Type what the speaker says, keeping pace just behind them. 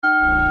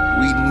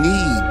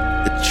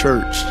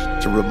church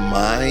to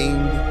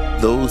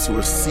remind those who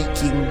are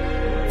seeking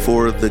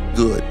for the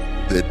good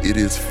that it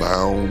is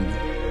found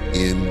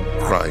in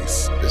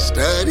Christ. The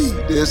study.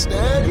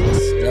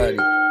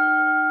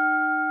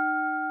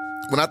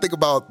 When I think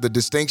about the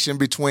distinction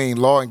between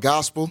law and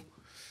gospel,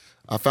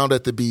 I found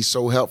that to be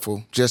so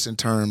helpful just in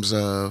terms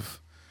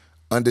of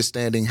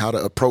understanding how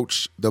to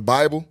approach the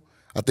Bible.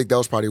 I think that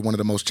was probably one of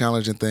the most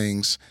challenging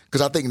things,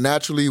 because I think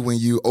naturally when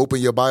you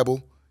open your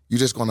Bible, you're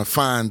just going to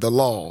find the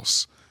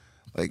laws.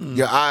 Like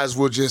your eyes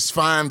will just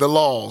find the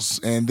laws,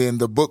 and then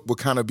the book will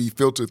kind of be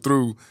filtered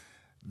through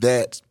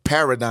that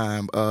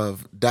paradigm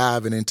of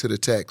diving into the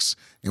text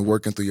and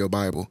working through your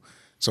Bible.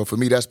 So for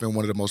me, that's been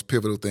one of the most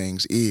pivotal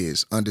things,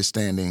 is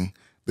understanding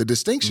the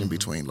distinction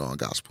between law and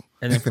gospel.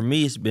 And then for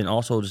me, it's been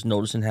also just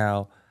noticing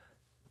how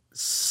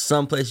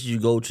some places you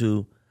go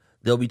to,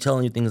 they'll be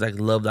telling you things like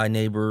love thy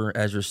neighbor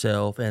as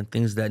yourself and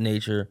things of that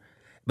nature,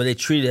 but they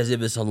treat it as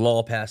if it's a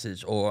law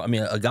passage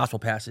a gospel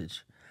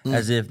passage,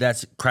 as if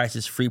that's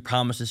Christ's free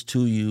promises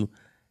to you.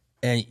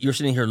 And you're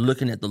sitting here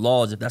looking at the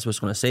law as if that's what's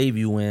going to save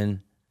you,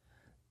 when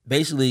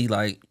basically,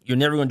 like, you're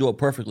never going to do it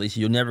perfectly, so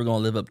you're never going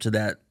to live up to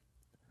that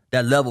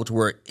level to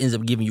where it ends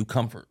up giving you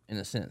comfort, in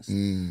a sense.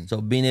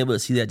 So being able to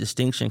see that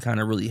distinction kind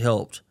of really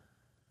helped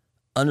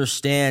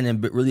understand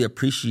and really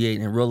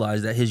appreciate and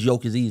realize that his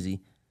yoke is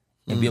easy,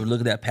 and be able to look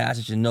at that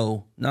passage and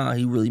know,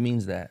 he really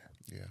means that.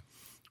 Yeah.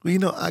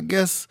 Well, I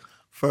guess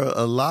for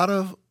a lot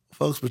of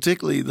folks,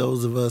 particularly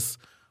those of us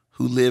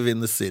who live in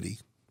the city,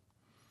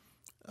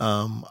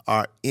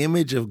 our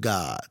image of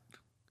God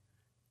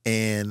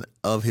and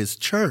of his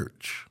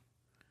church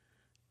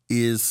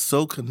is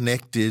so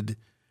connected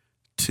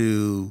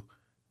to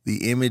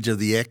the image of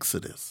the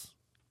Exodus.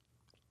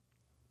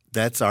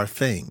 That's our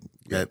thing.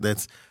 Yeah.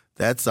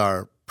 That's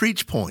our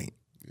preach point.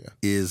 Yeah.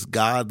 Is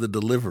God the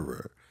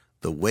deliverer,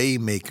 the way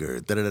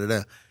maker,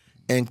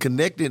 and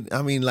connected.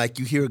 I mean, like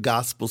you hear a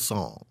gospel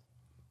song,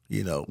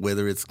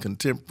 whether it's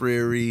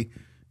contemporary,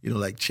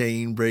 like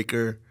Chain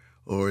Breaker,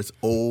 or it's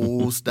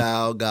old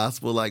style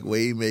gospel like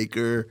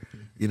Waymaker.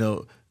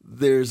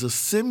 There's a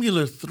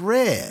similar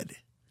thread,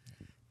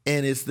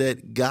 and it's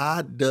that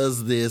God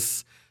does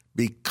this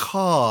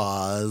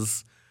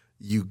because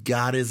you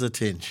got his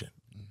attention.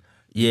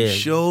 Yeah. You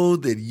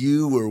showed that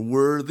you were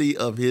worthy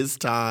of his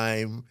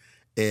time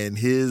and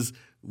his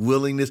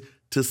willingness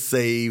to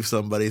save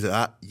somebody.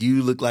 So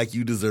you look like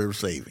you deserve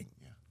saving.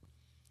 Yeah.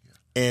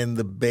 Yeah. And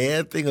the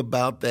bad thing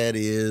about that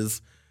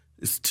is,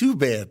 it's two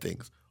bad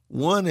things.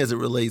 One, as it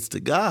relates to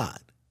God,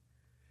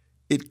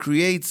 it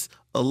creates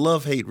a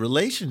love-hate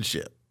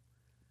relationship.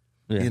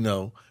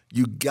 Yeah.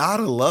 You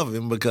gotta love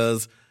him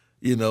because,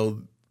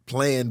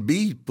 plan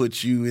B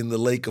puts you in the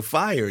lake of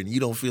fire and you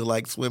don't feel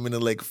like swimming in the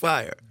lake of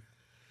fire.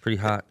 Pretty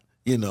hot.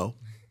 And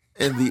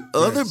the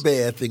other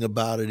bad thing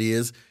about it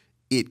is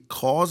it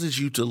causes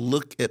you to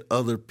look at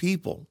other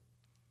people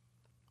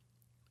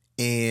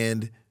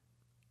and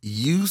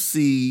you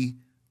see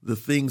the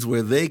things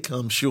where they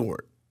come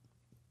short.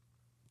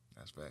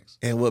 That's facts.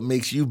 And what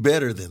makes you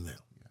better than them.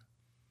 Yeah.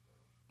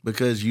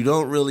 Because you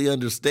don't really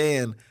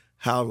understand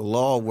how the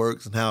law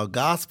works and how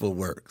gospel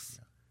works.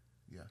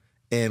 Yeah.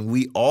 Yeah. And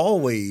we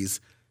always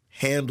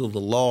handle the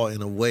law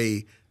in a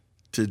way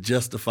to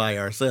justify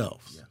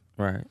ourselves. Yeah.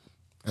 Right.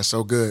 That's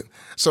so good.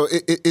 So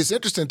it's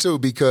interesting, too,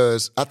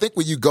 because I think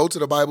when you go to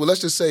the Bible,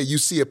 let's just say you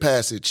see a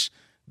passage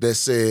that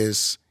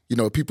says,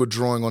 people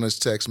drawing on this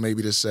text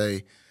maybe to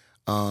say,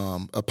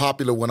 a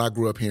popular one I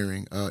grew up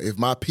hearing, if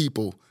my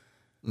people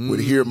would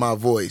hear my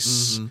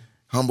voice,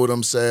 humble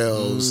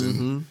themselves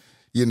and,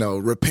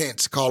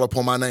 repent, call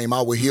upon my name,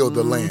 I will heal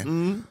the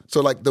land.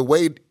 So like the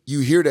way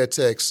you hear that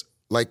text,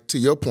 like to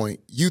your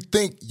point, you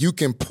think you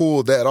can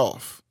pull that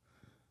off.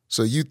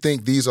 So you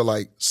think these are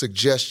like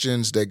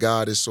suggestions that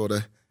God is sort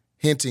of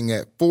hinting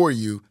at for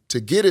you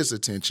to get his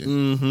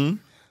attention.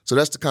 So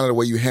that's the kind of the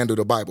way you handle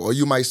the Bible. Or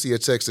you might see a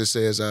text that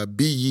says,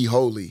 be ye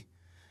holy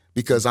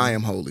because I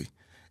am holy.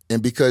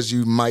 And because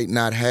you might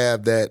not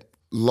have that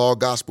law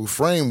gospel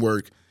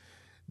framework,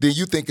 then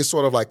you think it's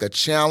sort of like a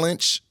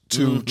challenge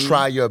to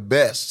try your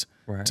best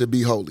to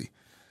be holy.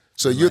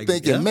 So you're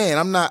thinking,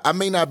 man, I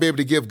may not be able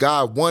to give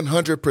God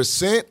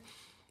 100%,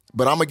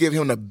 but I'm going to give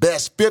him the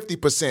best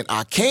 50%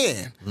 I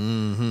can.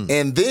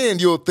 And then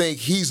you'll think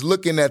he's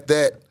looking at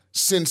that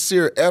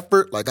sincere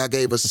effort, like I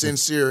gave a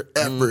sincere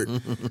effort,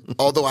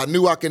 although I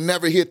knew I could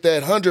never hit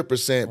that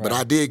 100%, but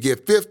I did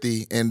get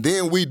 50. And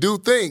then we do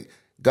think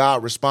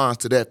God responds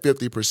to that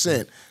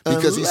 50%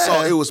 because he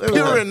saw it was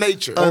pure in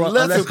nature.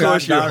 Unless of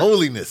course, your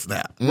holiness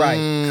now. Right.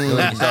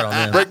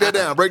 Break that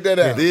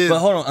down. But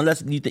hold on, unless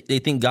they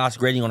think God's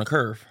grading on a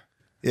curve.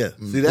 Yeah.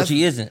 See, which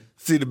he isn't.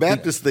 See, the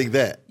Baptists think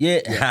that.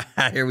 Yeah.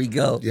 Here we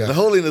go. Yeah. The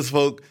holiness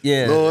folk,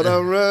 Lord,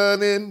 I'm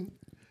running,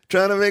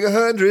 trying to make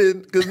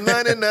 100, because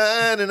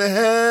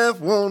 99.5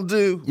 won't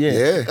do.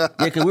 Yeah,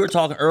 because we were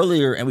talking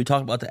earlier, and we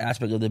talked about the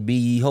aspect of the be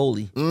ye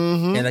holy.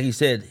 And like you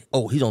said, he's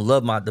going to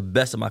love the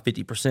best of my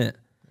 50%.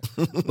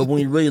 But when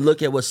you really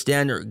look at what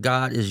standard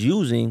God is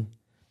using,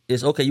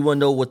 it's, okay, you want to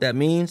know what that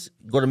means?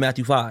 Go to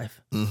Matthew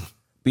 5.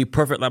 Be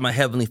perfect like my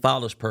heavenly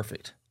Father's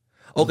perfect.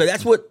 Okay,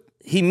 that's what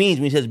he means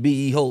when he says, be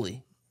ye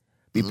holy.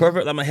 Be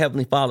perfect like my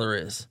heavenly Father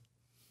is.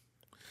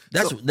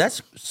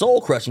 That's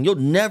soul crushing. You'll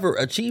never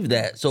achieve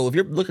that. So if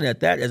you're looking at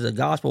that as a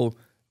gospel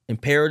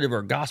imperative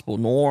or gospel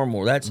norm,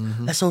 or that's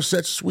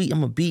such sweet, I'm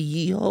going to be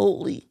ye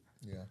holy.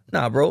 Yeah.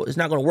 Nah, bro, it's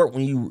not going to work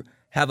when you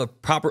have a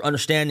proper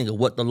understanding of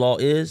what the law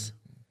is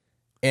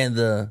and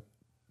the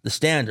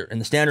standard. And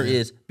the standard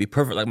is be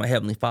perfect like my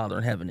heavenly Father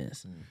in heaven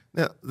is.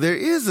 Now, there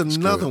is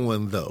another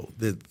one, though,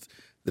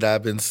 that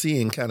I've been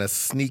seeing kind of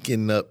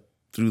sneaking up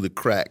through the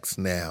cracks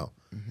now.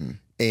 Mm-hmm.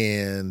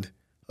 And,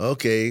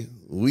 okay,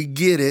 we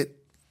get it.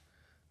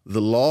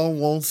 The law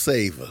won't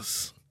save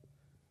us.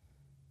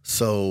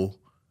 So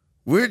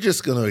we're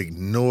just going to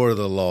ignore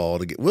the law.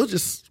 We'll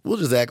just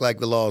act like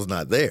the law is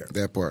not there.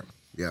 That part,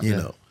 yeah. You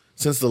know,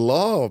 since the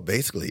law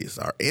basically is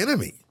our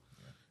enemy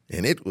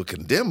and it will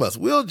condemn us,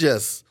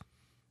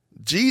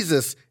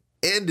 Jesus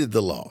ended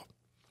the law.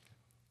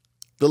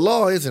 The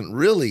law isn't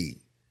really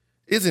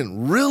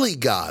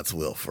God's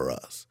will for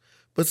us.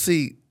 But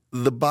see,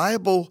 the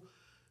Bible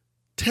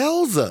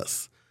tells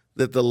us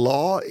that the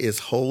law is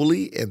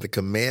holy and the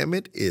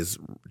commandment is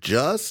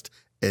just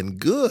and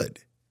good.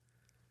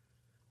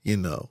 You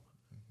know,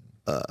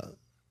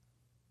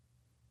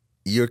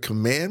 your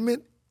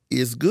commandment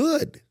is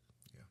good.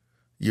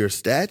 Your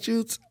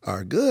statutes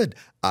are good.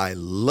 I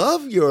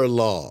love your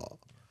law.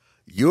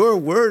 Your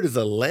word is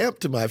a lamp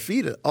to my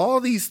feet. All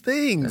these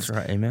things. That's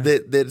right, amen.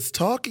 That is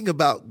talking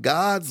about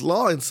God's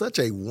law in such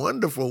a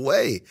wonderful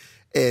way.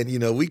 And, you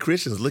know, we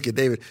Christians look at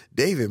David.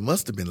 David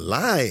must have been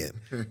lying.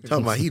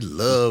 Talking about he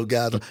loved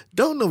God's law.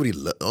 Don't nobody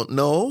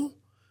no.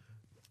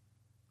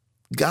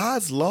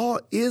 God's law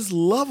is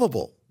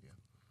lovable.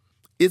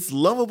 It's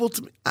lovable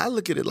to me. I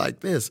look at it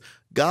like this.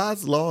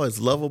 God's law is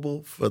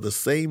lovable for the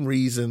same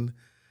reason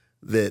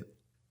that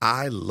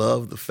I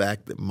love the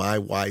fact that my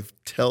wife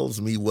tells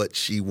me what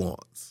she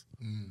wants.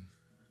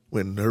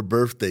 When her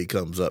birthday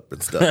comes up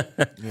and stuff,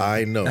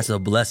 I know. That's a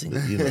blessing.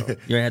 You know, you're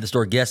gonna have to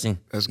start guessing.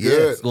 That's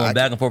good. Going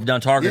back and forth down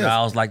Target,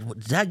 I was like,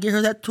 did I get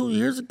her that 2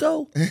 years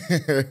ago?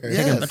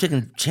 I'm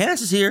taking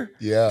chances here.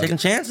 Yeah. Taking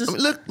chances. I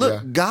mean,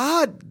 look,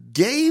 God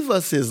gave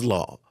us his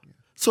law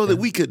so that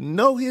we could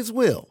know his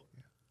will.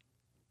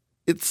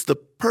 It's the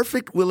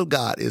perfect will of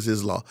God is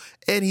his law.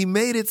 And he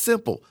made it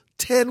simple.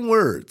 10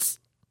 words.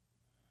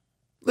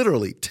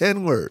 Literally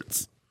 10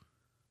 words.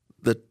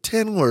 The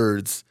 10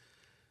 words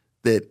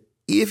that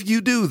if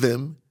you do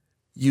them,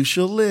 you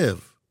shall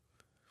live.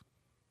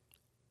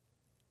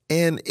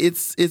 And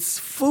it's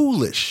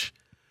foolish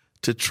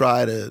to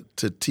try to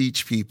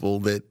teach people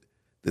that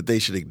they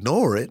should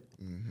ignore it,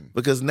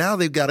 because now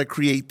they've got to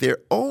create their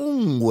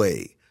own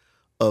way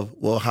of,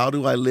 well, how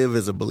do I live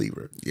as a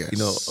believer? Yes. You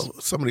know,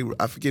 somebody,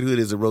 I forget who it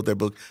is that wrote that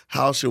book,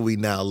 How Shall We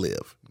Now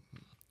Live?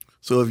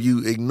 So if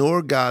you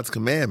ignore God's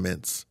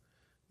commandments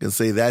and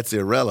say that's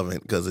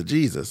irrelevant because of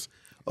Jesus,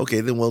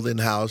 okay, then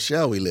how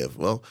shall we live?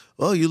 Well,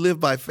 you live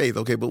by faith.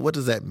 Okay, but what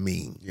does that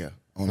mean? Yeah,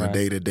 on a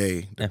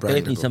day-to-day. And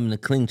faith needs something to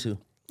cling to.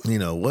 You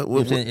know, what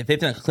if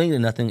faith not cling to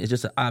nothing, it's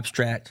just an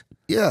abstract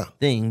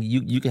thing.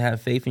 You can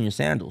have faith in your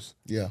sandals.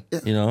 Yeah.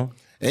 You know?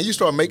 And you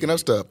start making up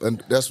stuff.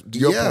 And that's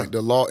your point.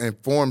 The law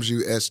informs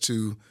you as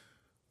to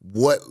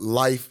what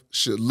life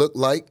should look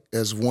like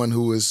as one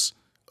who is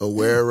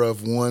aware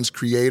of one's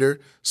creator.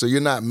 So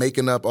you're not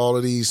making up all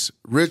of these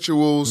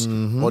rituals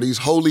or these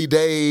holy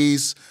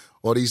days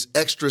or these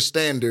extra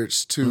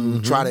standards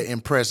to try to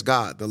impress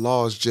God. The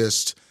law is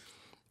just,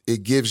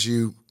 it gives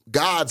you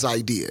God's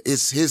idea.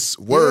 It's his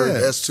word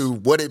as to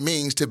what it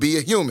means to be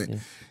a human. Yeah.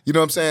 You know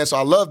what I'm saying? So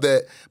I love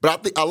that.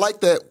 But I like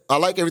that. I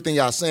like everything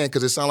y'all saying,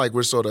 because it sounds like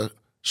we're sort of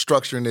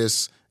structuring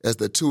this as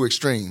the two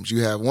extremes.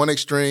 You have one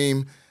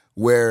extreme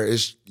where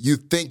you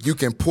think you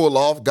can pull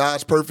off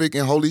God's perfect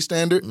and holy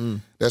standard.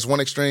 That's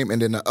one extreme.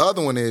 And then the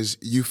other one is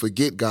you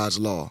forget God's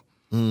law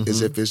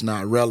as if it's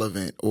not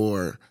relevant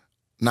or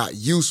not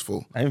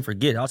useful. I didn't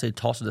forget. I'll say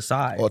toss it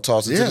aside. Or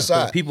toss it to the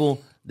side.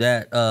 People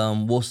that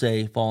will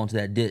say fall into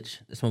that ditch,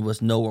 that some of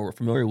us know or we're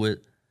familiar with,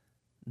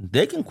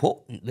 they can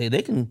quote,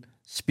 they can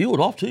spew it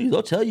off to you.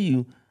 They'll tell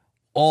you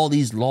all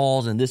these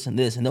laws and this, and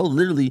they'll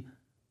literally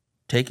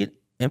take it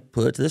and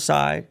put it to the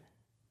side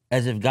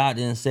as if God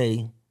didn't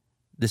say,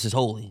 this is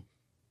holy.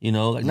 You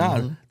know, like,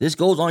 nah, this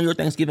goes on your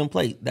Thanksgiving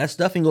plate. That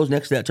stuffing goes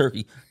next to that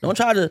turkey. Don't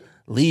try to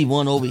leave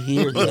one over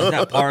here. That's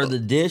not part of the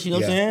dish. You know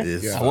what I'm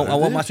saying? I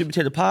want my sweet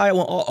potato pie. I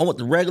want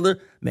the regular.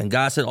 Man,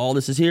 God said all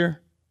this is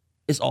here.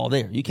 It's all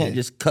there. You can't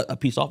just cut a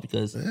piece off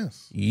because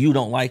you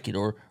don't like it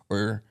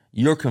or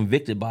you're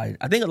convicted by it.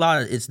 I think a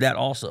lot of it's that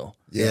also.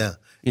 Yeah.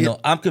 You know,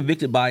 I'm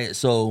convicted by it,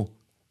 so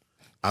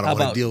I don't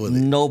want to deal with it.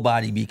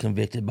 Nobody be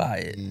convicted by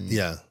it.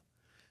 Yeah.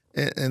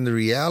 And the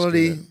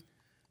reality,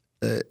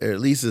 or at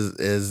least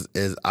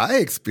as I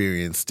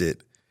experienced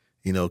it,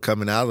 you know,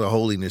 coming out of the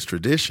holiness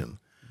tradition,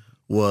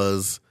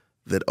 was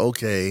that,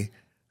 okay,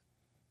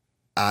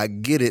 I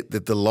get it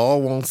that the law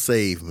won't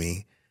save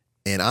me,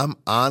 and I'm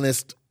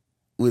honest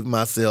with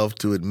myself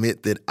to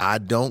admit that I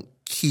don't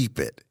keep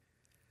it.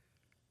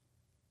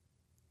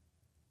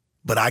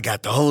 But I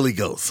got the Holy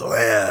Ghost, so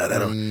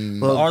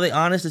Well, are they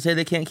honest to say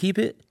they can't keep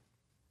it?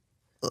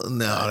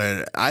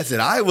 No, I said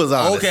I was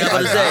honest. Okay, I'm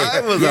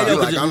I was yeah, honest.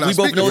 Like, I'm not we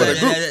both speaking know for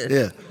that. the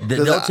group.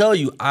 Yeah. They'll tell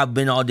you, I've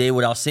been all day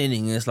without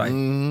sinning. And it's like,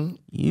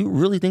 you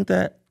really think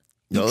that?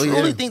 You Oh,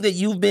 truly yeah. think that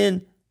you've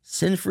been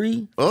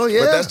sin-free? Oh yeah.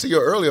 But that's to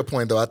your earlier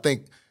point, though. I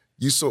think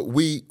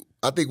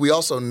we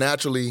also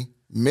naturally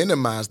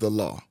minimize the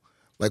law.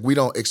 Like we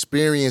don't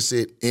experience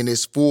it in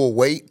its full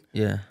weight,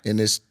 Yeah. in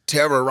its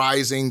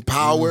terrorizing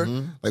power.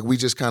 Like we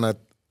just kind of,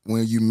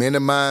 when you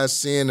minimize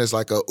sin as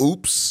like a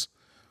oops,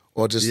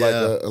 or just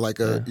like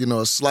a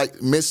a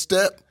slight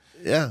misstep.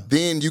 Yeah.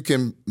 Then you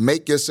can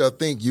make yourself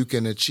think you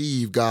can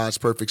achieve God's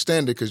perfect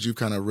standard because you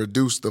kind of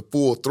reduce the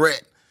full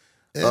threat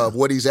of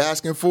what He's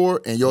asking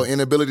for and your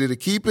inability to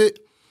keep it.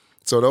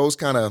 So those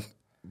kind of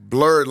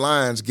blurred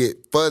lines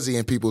get fuzzy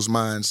in people's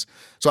minds.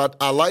 So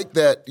I like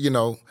that,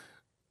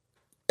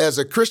 as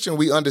a Christian,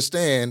 we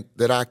understand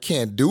that I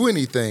can't do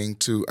anything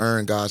to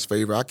earn God's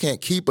favor. I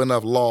can't keep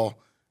enough law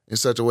in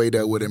such a way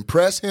that would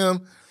impress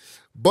Him,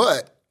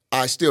 but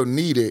I still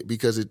need it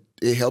because it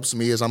helps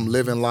me as I'm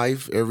living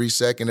life every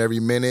second, every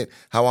minute,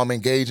 how I'm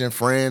engaging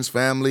friends,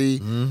 family,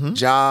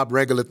 job,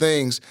 regular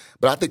things.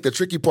 But I think the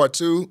tricky part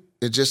too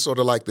is just sort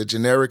of like the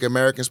generic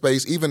American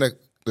space, even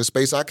the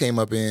space I came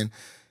up in.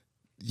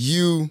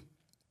 You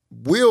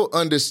will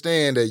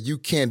understand that you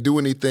can't do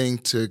anything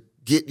to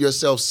get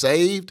yourself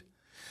saved.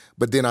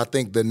 But then I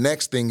think the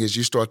next thing is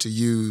you start to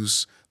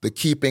use the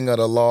keeping of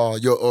the law,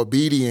 your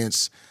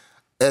obedience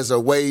as a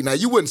way. Now,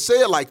 you wouldn't say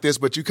it like this,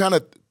 but you kind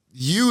of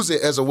use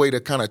it as a way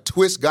to kind of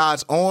twist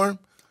God's arm.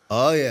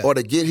 Oh yeah. Or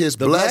to get His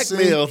the blessing.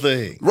 blackmail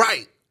thing.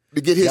 Right. To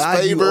get His God,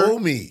 favor. you owe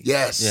me.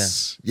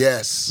 Yes. Yeah.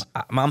 Yes.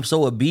 I'm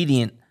so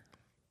obedient.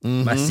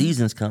 My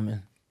season's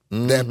coming.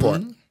 That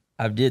part.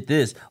 I did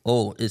this.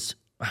 Oh, it's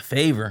my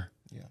favor.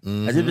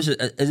 Yeah. As if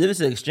it's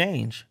an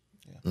exchange.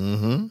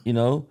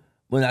 Yeah.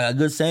 When a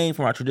good saying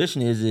from our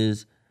tradition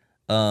is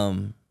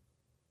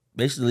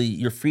basically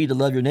you're free to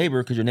love your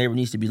neighbor because your neighbor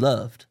needs to be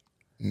loved.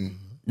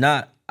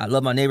 Not I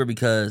love my neighbor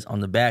because on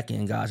the back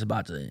end God's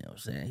about to,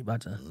 He's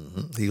about to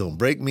He gonna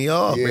break me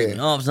off. Yeah. break me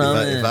off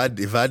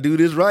something. If I do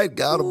this right,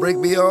 God will break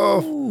me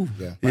off.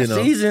 Yeah. My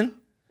season.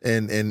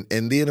 And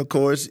then of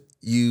course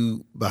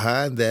you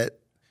behind that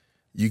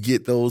you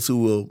get those who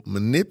will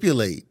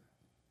manipulate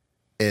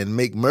and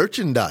make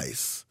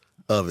merchandise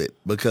of it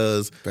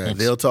because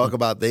they'll talk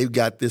about they've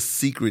got this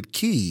secret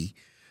key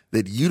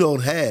that you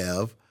don't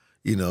have,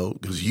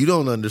 because you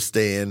don't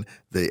understand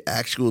the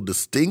actual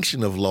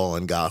distinction of law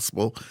and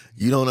gospel.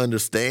 You don't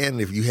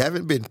understand, if you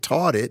haven't been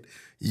taught it,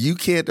 you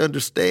can't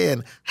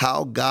understand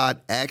how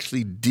God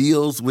actually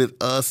deals with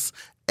us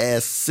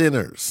as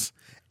sinners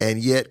and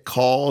yet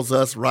calls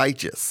us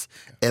righteous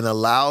and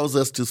allows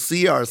us to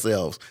see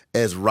ourselves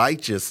as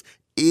righteous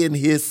in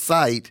His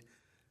sight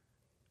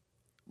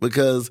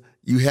because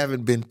you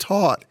haven't been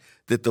taught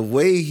that the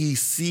way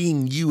He's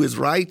seeing you as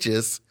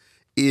righteous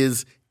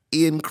is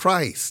in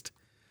Christ.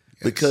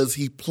 Yes. Because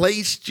He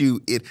placed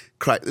you in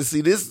Christ.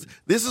 See, this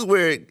is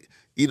where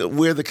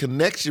where the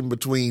connection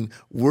between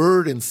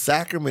word and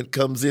sacrament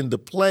comes into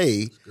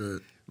play.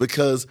 Good.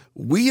 Because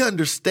we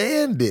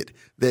understand it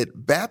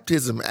that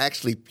baptism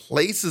actually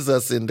places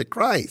us into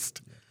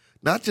Christ,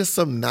 not just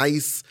some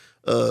nice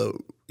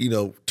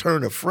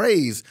turn of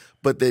phrase,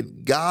 but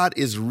that God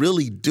is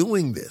really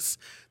doing this.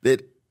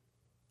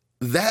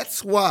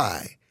 That's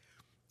why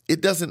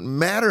it doesn't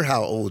matter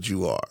how old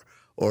you are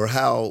or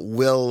how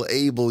well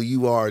able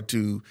you are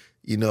to,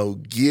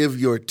 give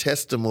your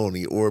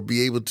testimony or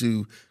be able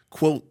to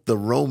quote the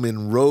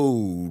Roman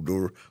road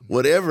or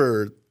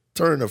whatever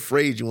turn of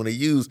phrase you want to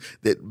use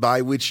that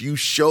by which you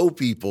show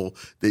people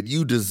that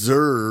you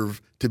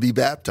deserve to be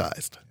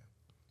baptized.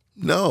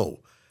 No,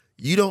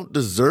 you don't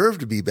deserve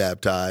to be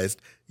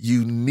baptized.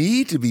 You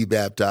need to be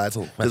baptized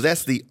because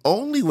that's the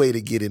only way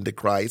to get into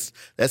Christ.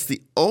 That's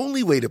the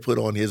only way to put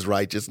on His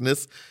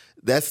righteousness.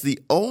 That's the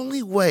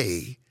only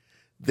way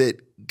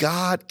that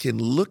God can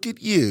look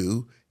at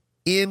you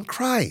in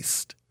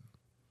Christ.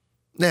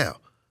 Now,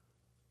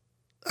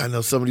 I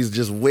know somebody's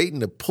just waiting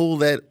to pull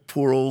that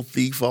poor old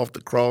thief off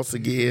the cross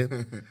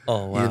again.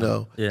 Oh,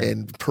 wow.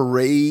 And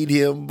parade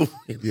him.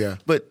 Yeah.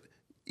 But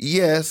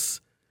yes,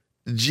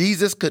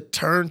 Jesus could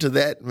turn to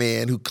that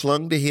man who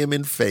clung to Him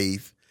in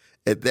faith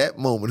at that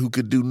moment, who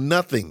could do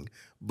nothing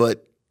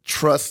but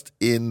trust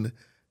in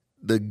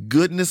the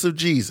goodness of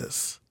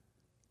Jesus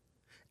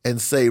and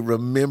say,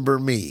 remember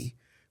me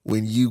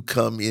when you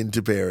come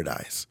into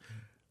paradise.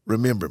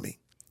 Remember me.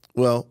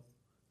 Well,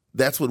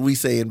 that's what we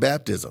say in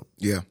baptism.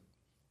 Yeah.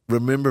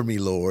 Remember me,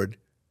 Lord,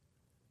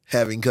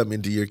 having come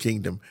into your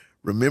kingdom.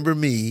 Remember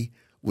me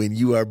when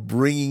you are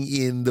bringing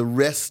in the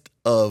rest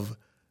of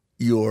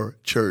your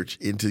church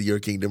into your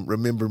kingdom.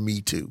 Remember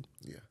me too.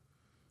 Yeah.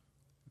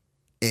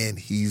 And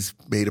He's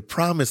made a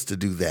promise to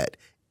do that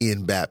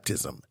in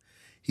baptism.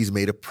 He's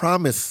made a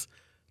promise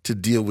to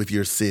deal with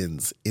your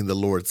sins in the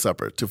Lord's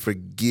Supper, to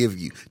forgive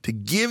you, to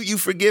give you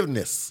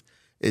forgiveness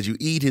as you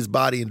eat His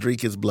body and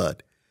drink His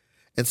blood.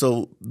 And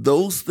so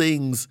those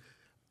things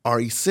are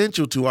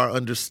essential to our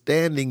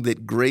understanding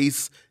that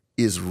grace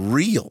is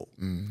real.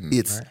 Mm-hmm.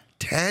 It's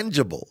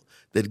tangible,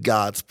 that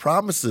God's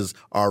promises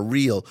are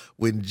real.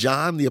 When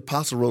John the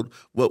Apostle wrote,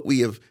 what we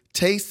have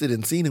tasted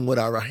and seen and what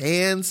our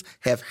hands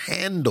have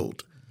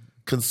handled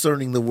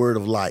concerning the word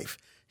of life,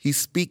 he's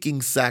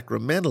speaking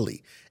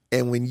sacramentally.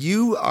 And when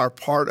you are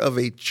part of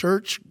a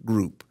church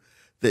group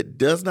that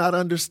does not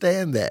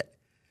understand that,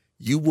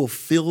 you will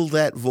fill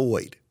that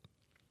void.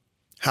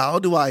 How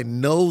do I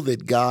know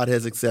that God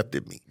has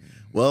accepted me?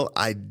 Well,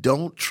 I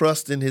don't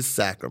trust in his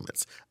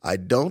sacraments. I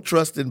don't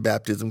trust in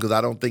baptism because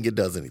I don't think it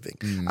does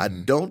anything. I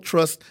don't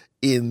trust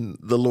in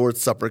the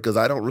Lord's Supper because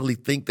I don't really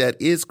think that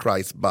is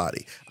Christ's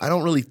body. I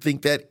don't really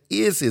think that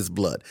is his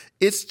blood.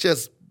 It's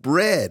just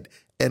bread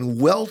and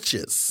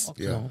Welch's.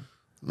 Okay. Yeah.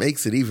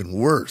 Makes it even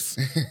worse.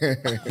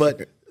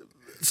 But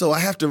so I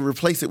have to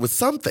replace it with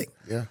something.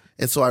 Yeah.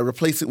 And so I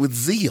replace it with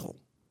zeal.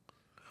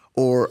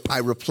 Or I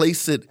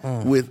replace it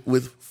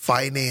with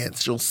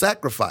financial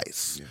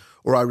sacrifice. Yeah.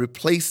 Or I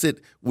replace it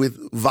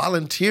with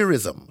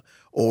volunteerism.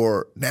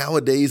 Or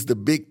nowadays the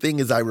big thing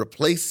is I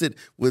replace it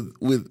with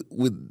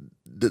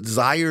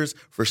desires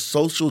for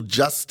social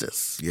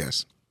justice.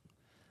 Yes.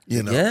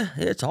 You know?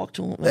 Yeah, talk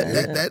to him.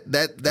 Man.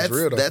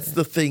 That's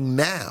the thing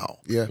now.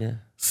 Yeah.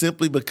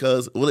 Simply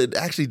because, well, it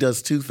actually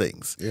does two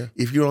things. Yeah.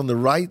 If you're on the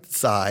right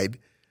side,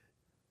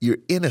 you're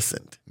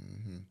innocent.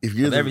 If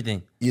you're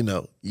everything. You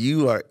know,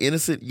 you are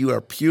innocent, you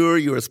are pure,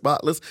 you are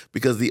spotless,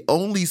 because the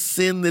only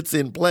sin that's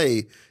in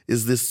play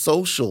is this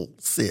social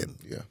sin.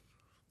 Yeah.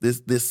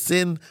 This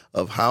sin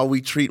of how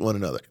we treat one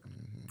another,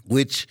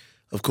 which,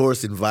 of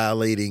course, in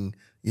violating,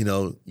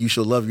 you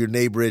shall love your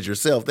neighbor as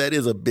yourself, that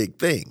is a big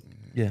thing.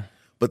 Yeah.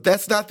 But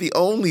that's not the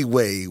only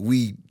way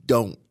we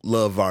don't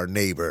love our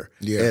neighbor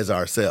as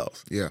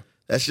ourselves. Yeah.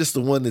 That's just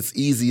the one that's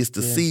easiest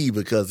to see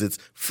because it's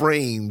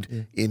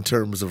framed in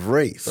terms of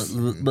race.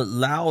 But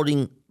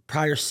lauding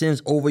prior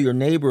sins over your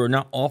neighbor or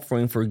not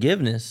offering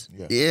forgiveness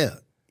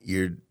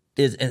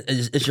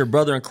it's your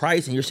brother in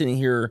Christ and you're sitting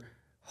here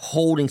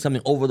holding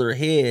something over their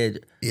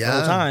head the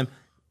whole time.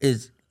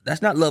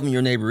 That's not loving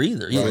your neighbor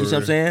either. You know what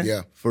I'm saying?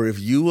 Yeah. For if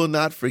you will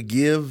not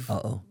forgive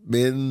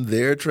men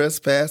their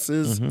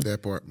trespasses,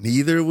 That part.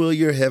 neither will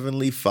your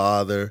heavenly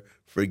Father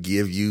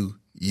forgive you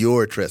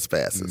your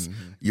trespasses,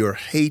 your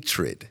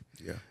hatred,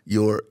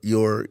 your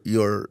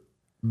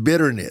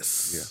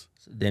bitterness,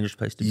 It's a dangerous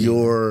place to be.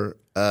 your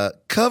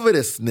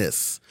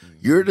covetousness,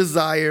 your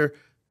desire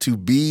to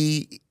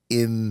be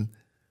in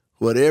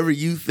whatever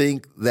you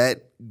think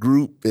that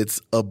group that's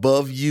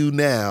above you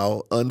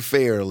now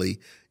unfairly,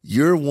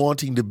 you're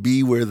wanting to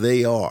be where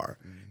they are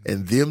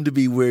and them to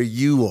be where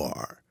you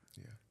are.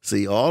 Yeah.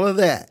 See, all of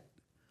that,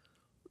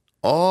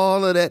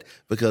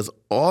 because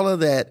all of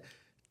that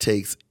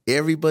takes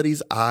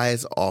everybody's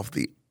eyes off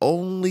the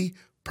only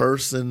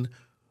person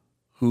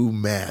who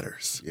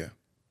matters. Yeah.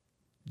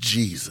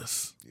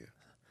 Jesus.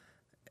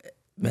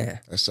 Man.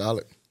 That's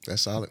solid.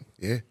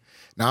 Yeah.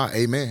 Nah,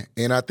 amen.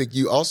 And I think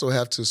you also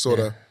have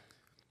to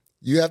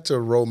you have to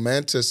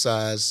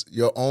romanticize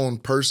your own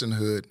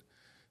personhood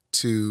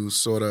to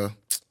sort of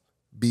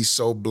be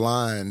so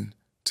blind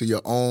to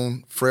your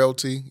own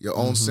frailty, your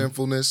own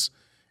sinfulness,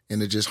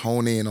 and to just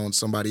hone in on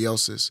somebody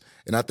else's.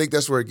 And I think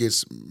that's where it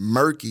gets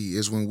murky,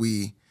 is when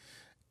we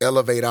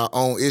elevate our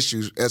own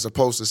issues as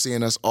opposed to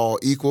seeing us all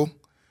equal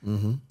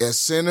as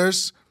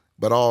sinners,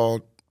 but all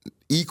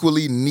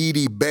equally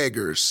needy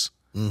beggars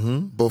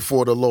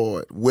before the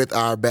Lord with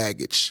our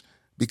baggage.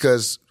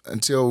 Because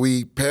until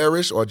we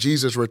perish or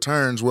Jesus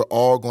returns, we're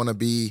all going to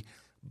be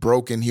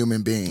broken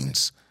human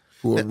beings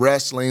who are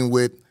wrestling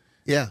with,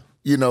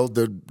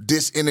 the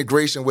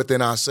disintegration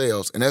within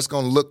ourselves. And that's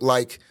going to look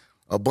like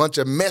a bunch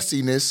of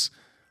messiness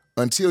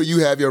until you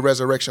have your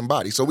resurrection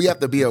body. So we have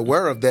to be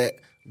aware of that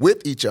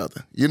with each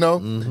other,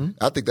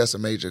 I think that's a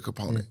major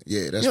component.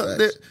 Yeah, that's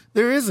facts.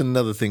 There is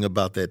another thing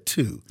about that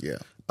too. Yeah.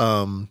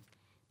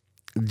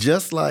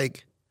 Just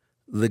like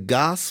the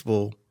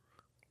gospel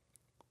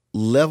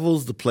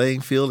levels the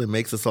playing field and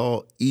makes us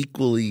all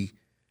equally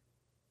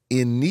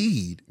in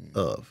need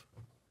of,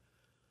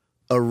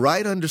 a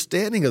right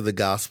understanding of the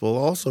gospel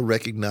also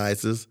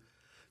recognizes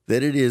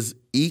that it is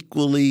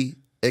equally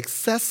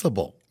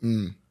accessible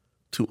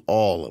to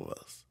all of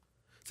us.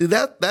 See,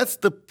 that's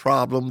the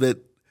problem that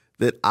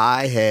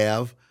I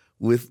have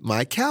with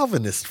my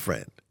Calvinist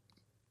friend.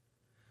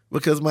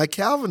 Because my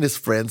Calvinist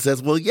friend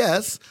says, well,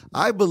 yes,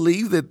 I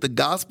believe that the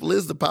gospel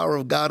is the power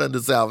of God unto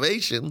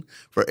salvation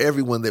for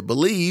everyone that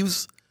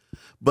believes,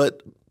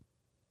 but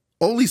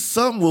only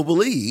some will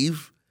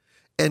believe,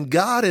 and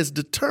God has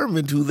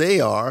determined who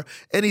they are,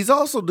 and he's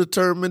also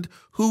determined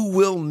who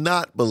will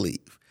not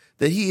believe.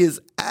 That he is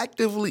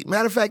actively,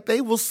 matter of fact,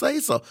 they will say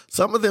so.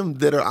 Some of them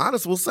that are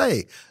honest will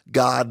say,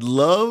 God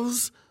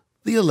loves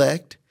the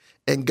elect,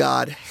 and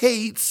God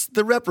hates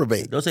the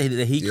reprobate. They'll say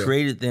that he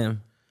created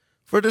them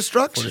for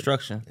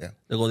destruction. Yeah.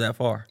 They'll go that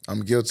far.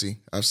 I'm guilty.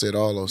 I've said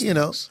all those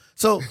things.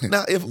 So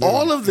now if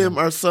all of them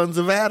are sons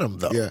of Adam,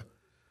 though. Yeah.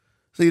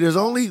 See, there's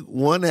only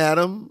one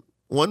Adam,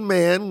 one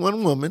man,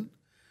 one woman.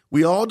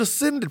 We all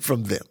descended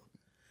from them.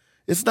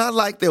 It's not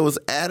like there was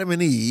Adam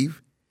and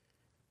Eve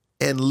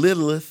and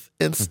Lilith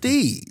and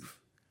Steve.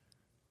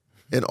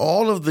 And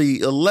all of the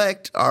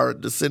elect are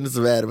descendants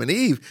of Adam and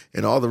Eve,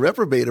 and all the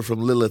reprobate are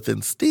from Lilith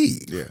and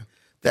Steve. Yeah.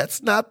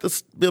 That's not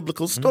the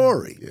biblical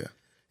story. Yeah.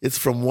 It's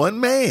from one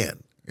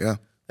man. Yeah.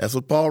 That's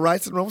what Paul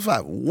writes in Romans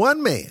 5.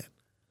 One man.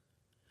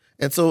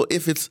 And so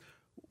if it's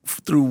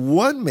through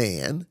one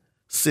man,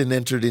 sin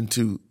entered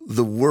into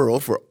the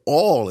world, for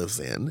all have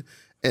sinned.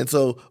 And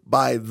so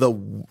by the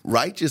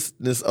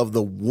righteousness of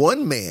the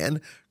one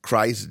man,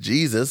 Christ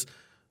Jesus,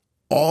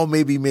 all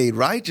may be made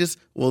righteous.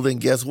 Well, then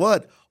guess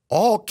what?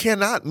 All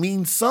cannot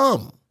mean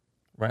some.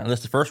 Right,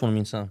 unless the first one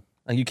means some.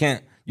 Like you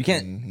can't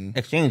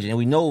exchange it. And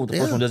we know the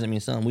first one doesn't mean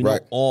some. We know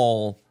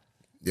all.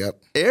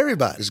 Yep.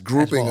 Everybody. It's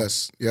grouping all.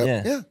 us.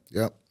 Yep. Yeah.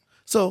 Yep.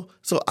 So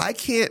I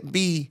can't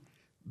be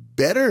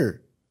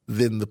better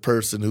than the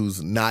person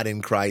who's not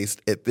in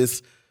Christ at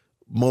this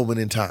moment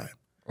in time.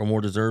 Or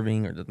more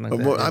deserving or something like Or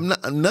that. more, yeah. I'm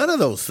not none of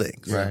those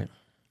things. Right.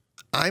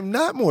 I'm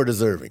not more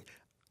deserving.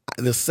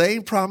 The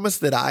same promise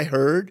that I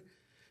heard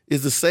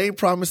is the same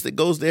promise that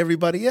goes to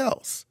everybody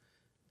else.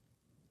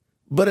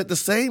 But at the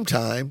same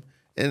time,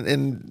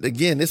 and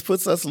again, this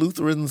puts us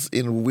Lutherans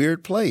in a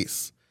weird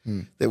place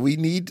that we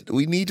need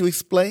to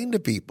explain to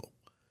people.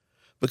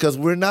 Because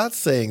we're not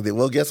saying that,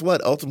 well, guess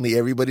what? Ultimately,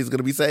 everybody's going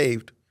to be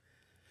saved.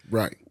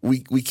 Right.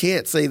 We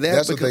can't say that.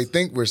 That's what they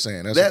think we're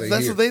saying.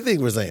 That's what they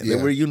think we're saying, that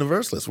Yeah. we're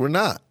universalists. We're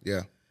not.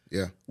 Yeah.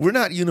 Yeah. We're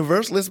not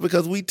universalists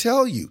because we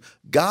tell you,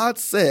 God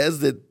says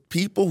that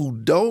people who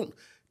don't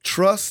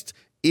trust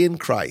in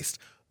Christ,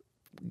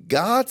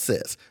 God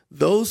says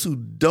those who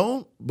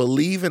don't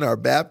believe and are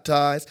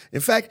baptized,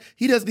 in fact,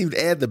 he doesn't even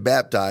add the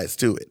baptized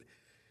to it.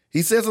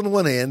 He says on the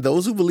one hand,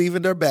 those who believe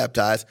and are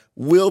baptized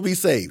will be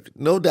saved.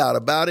 No doubt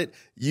about it.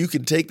 You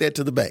can take that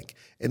to the bank.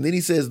 And then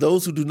he says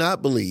those who do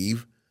not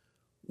believe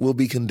will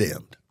be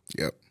condemned.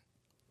 Yep.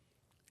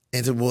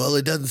 And said, well,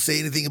 it doesn't say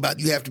anything about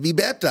you have to be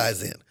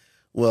baptized in.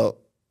 Well,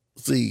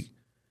 see,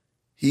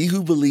 he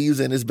who believes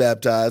and is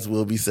baptized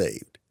will be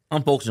saved.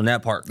 I'm focused on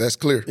that part. That's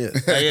clear. Yeah,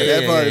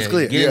 That part is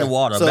clear. Get in the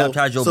water.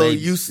 Baptize your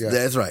baby.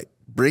 That's right.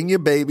 Bring your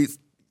babies.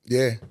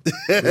 Yeah.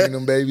 Bring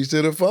them babies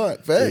to the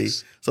font.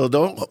 Facts. See? So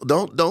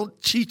don't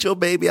cheat your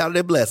baby out of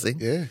their blessing.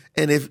 Yeah.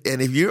 And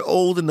if you're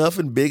old enough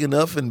and big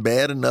enough and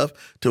bad enough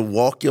to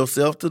walk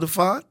yourself to the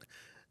font,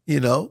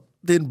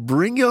 then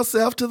bring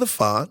yourself to the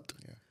font.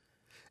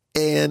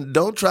 Yeah. And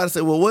don't try to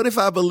say, well, what if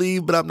I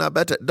believe but I'm not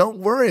baptized? Don't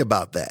worry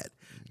about that.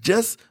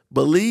 Just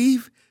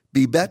believe,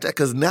 be baptized,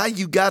 because now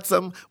you got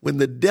something. When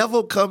the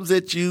devil comes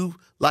at you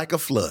like a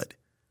flood,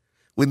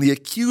 when the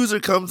accuser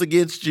comes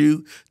against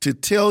you to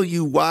tell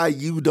you why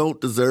you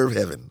don't deserve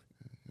heaven,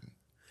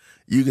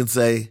 you can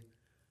say,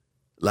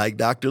 like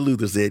Dr.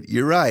 Luther said,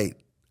 you're right.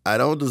 I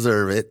don't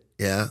deserve it.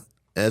 Yeah,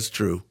 that's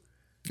true.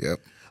 Yep.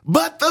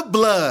 But the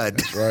blood.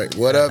 That's right.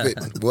 What of it?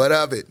 What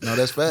of it? No,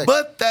 that's fact.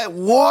 But that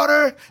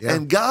water Yeah.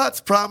 and God's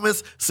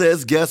promise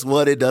says, guess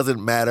what? It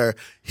doesn't matter.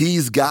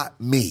 He's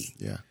got me.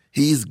 Yeah.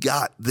 He's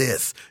got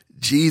this.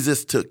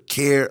 Jesus took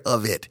care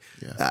of it.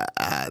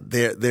 Yeah.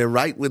 They're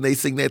right when they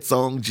sing that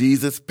song,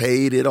 Jesus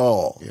paid it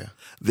all. Yeah.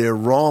 They're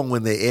wrong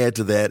when they add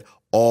to that,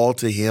 all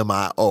to him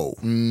I owe.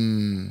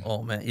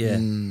 Oh, man. Yeah.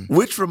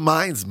 Which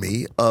reminds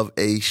me of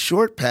a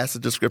short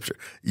passage of scripture.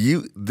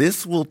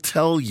 This will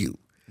tell you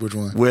Which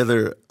one?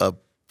 whether a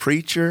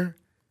preacher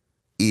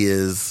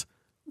is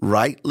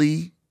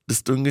rightly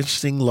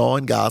distinguishing law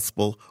and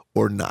gospel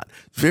or not.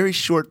 Very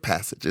short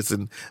passage. It's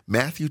in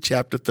Matthew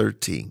chapter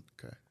 13,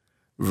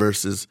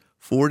 verses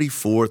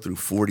 44 through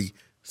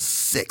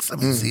 46. Let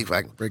me see if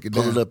I can Break it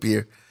pull down. it up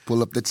here.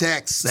 Pull up the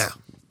text. Now,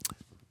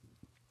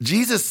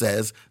 Jesus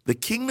says, the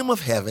kingdom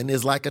of heaven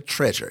is like a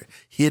treasure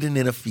hidden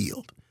in a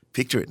field.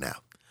 Picture it now.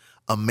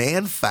 A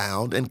man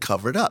found and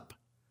covered up.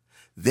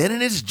 Then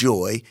in his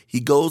joy, he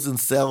goes and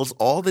sells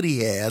all that he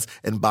has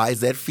and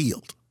buys that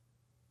field.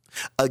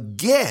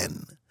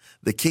 Again,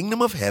 the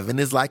kingdom of heaven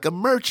is like a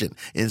merchant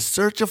in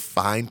search of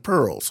fine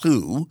pearls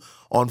who,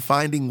 on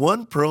finding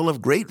one pearl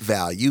of great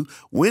value,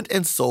 went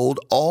and sold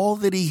all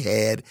that he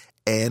had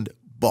and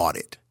bought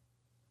it.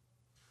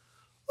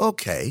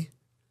 Okay,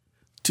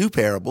 two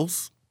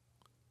parables.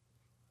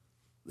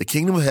 The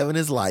kingdom of heaven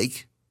is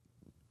like,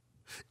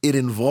 it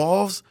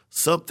involves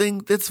something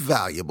that's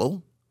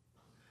valuable,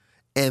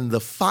 and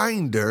the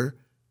finder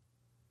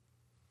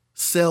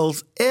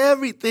sells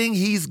everything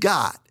he's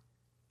got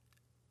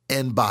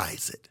and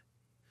buys it.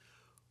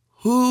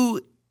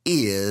 Who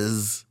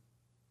is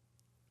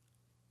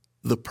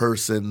the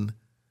person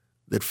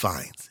that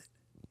finds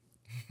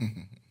it?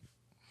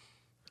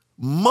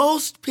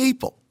 Most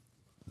people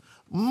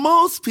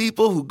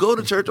who go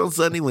to church on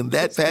Sunday when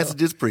that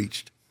passage is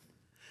preached,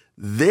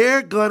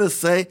 they're going to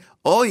say,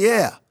 oh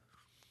yeah,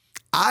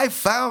 I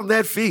found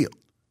that field.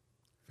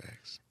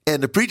 Facts.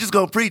 And the preacher's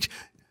going to preach,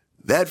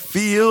 that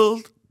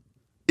field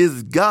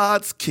is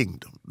God's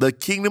kingdom, the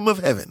kingdom of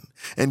heaven.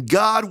 And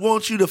God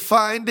wants you to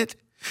find it.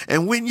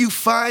 And when you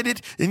find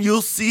it, and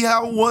you'll see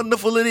how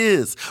wonderful it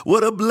is,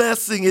 what a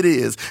blessing it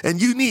is.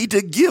 And you need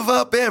to give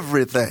up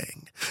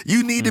everything.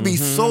 You need to be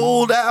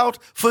sold out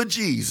for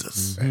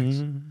Jesus.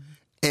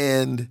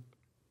 And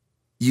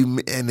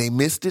they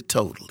missed it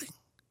totally.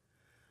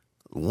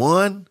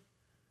 One,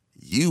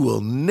 you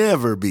will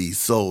never be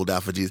sold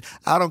out for Jesus.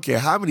 I don't care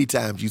how many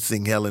times you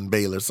sing Helen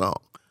Baylor's song.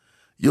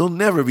 You'll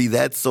never be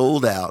that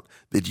sold out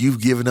that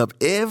you've given up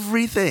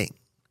everything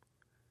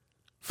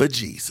for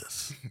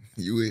Jesus.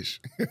 You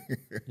wish.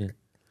 Yeah.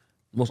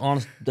 Most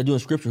honest they do in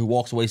Scripture who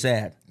walks away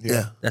sad.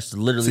 Yeah. That's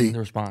literally the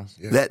response.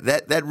 Yeah.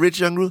 That rich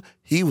young ruler,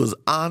 he was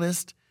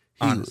honest.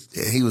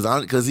 He was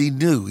honest because he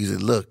knew. He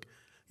said, look,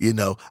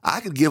 I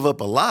could give up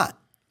a lot.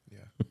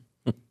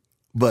 Yeah.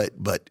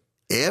 But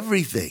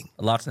everything.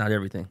 A lot's not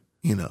everything.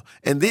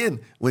 And then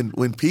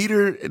when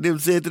Peter and them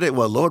said today,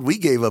 well, Lord, we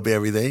gave up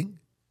everything.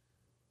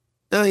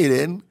 No, you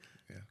didn't.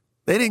 Yeah.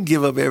 They didn't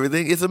give up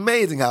everything. It's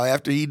amazing how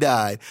after he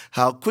died,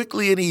 how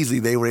quickly and easy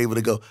they were able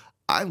to go,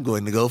 I'm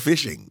going to go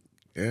fishing.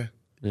 Yeah.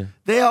 Yeah.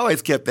 They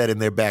always kept that in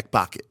their back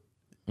pocket.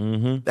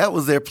 Mm-hmm. That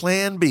was their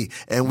plan B.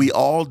 And we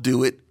all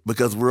do it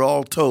because we're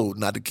all told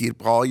not to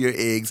keep all your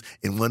eggs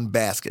in one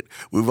basket.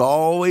 We've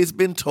always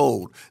been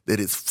told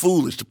that it's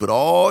foolish to put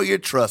all your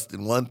trust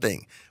in one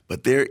thing.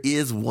 But there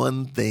is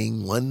one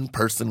thing, one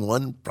person,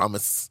 one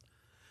promise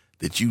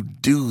that you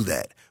do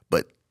that.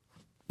 But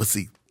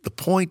see, the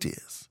point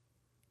is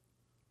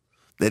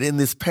that in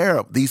this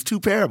these two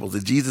parables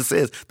that Jesus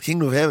says, the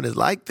kingdom of heaven is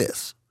like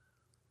this.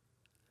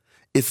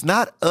 It's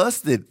not us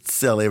that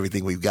sell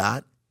everything we've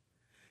got.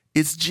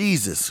 It's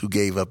Jesus who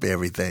gave up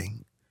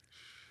everything.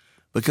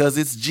 Because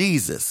it's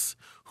Jesus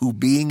who,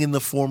 being in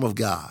the form of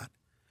God,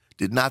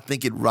 did not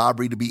think it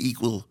robbery to be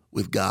equal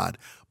with God,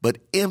 but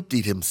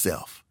emptied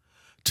himself,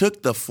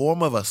 took the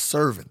form of a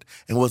servant,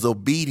 and was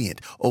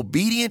obedient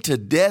to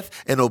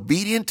death, and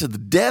obedient to the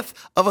death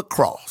of a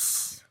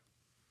cross.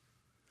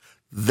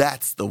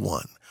 That's the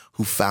one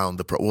who found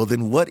the pearl. Well,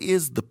 then what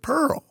is the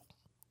pearl?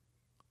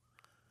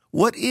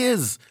 What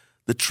is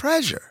the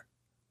treasure?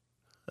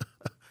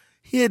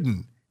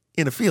 Hidden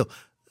in a field.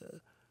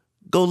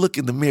 Go look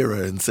in the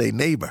mirror and say,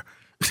 neighbor.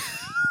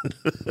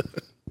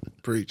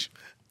 Preach.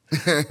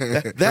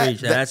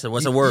 Preach.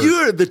 What's a word?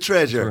 You're the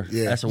treasure.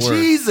 Yeah. That's a word.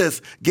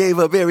 Jesus gave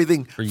up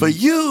everything for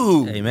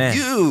you. Amen.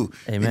 You.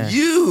 Amen. And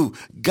you.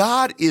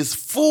 God is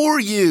for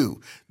you.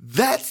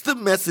 That's the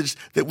message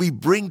that we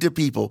bring to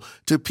people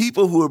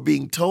who are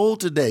being told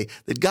today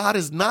that God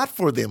is not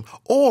for them,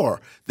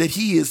 or that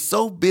he is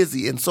so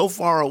busy and so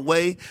far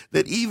away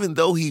that even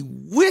though he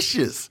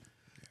wishes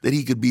that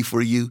he could be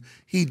for you,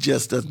 he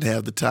just doesn't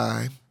have the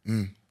time.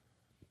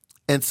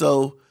 And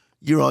so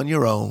you're on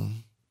your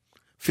own.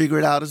 Figure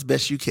it out as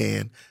best you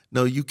can.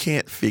 No, you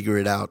can't figure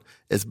it out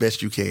as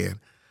best you can,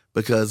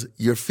 because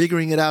you're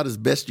figuring it out as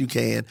best you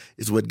can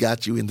is what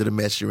got you into the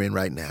mess you're in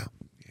right now.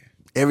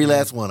 Every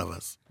last one of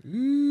us.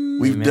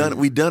 We've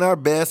done our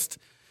best,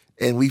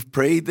 and we've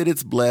prayed that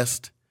it's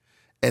blessed,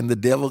 and the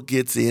devil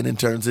gets in and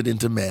turns it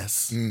into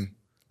mess.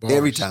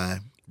 Every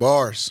time.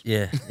 Bars.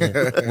 Yeah.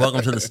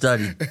 Welcome to the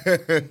study.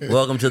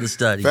 Welcome to the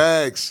study.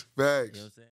 Facts.